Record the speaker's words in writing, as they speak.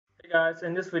Guys,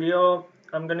 in this video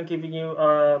I'm gonna give you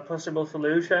a possible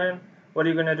solution. What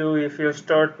you're gonna do if your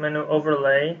start menu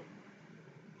overlay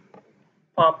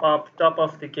pop up top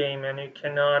of the game and you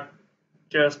cannot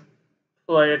just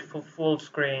play it for full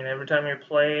screen. Every time you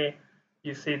play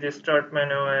you see this start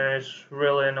menu and it's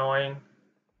really annoying.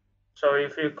 So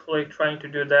if you click trying to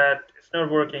do that, it's not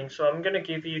working. So I'm gonna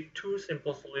give you two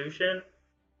simple solutions.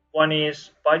 One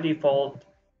is by default,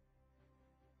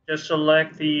 just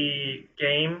select the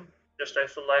game, just I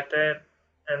select it,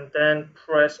 and then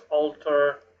press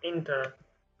ctrl+enter.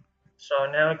 So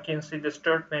now you can see the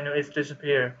start menu is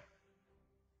disappear.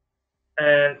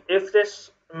 And if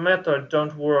this method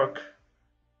don't work,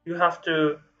 you have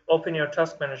to open your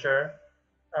task manager.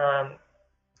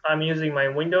 I'm using my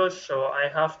Windows, so I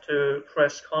have to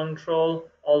press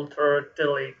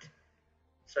ctrl+alt+delete.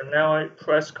 So now I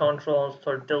press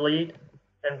ctrl+alt+delete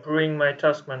and bring my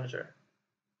task manager.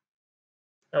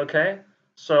 Okay,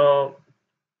 so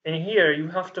in here you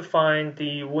have to find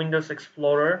the Windows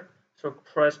Explorer. So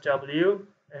press W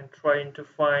and trying to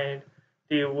find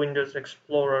the Windows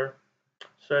Explorer.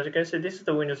 So as you can see, this is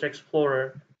the Windows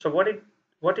Explorer. So what it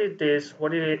is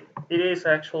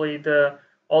actually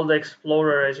all the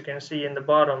Explorer. As you can see in the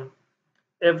bottom,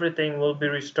 everything will be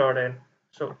restarted.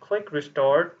 So click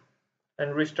restart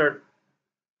and restart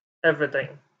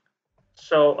everything.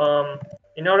 So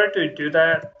in order to do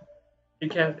that, you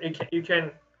can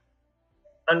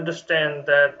understand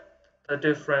that the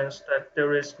difference that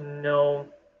there is no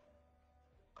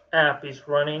app is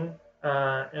running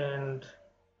and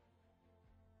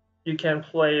you can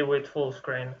play with full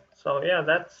screen. So yeah,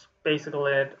 that's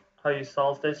basically it, how you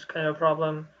solve this kind of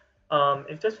problem.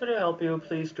 If this video helped you,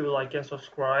 please do like and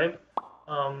subscribe.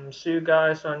 See you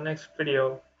guys on next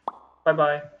video. Bye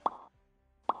bye.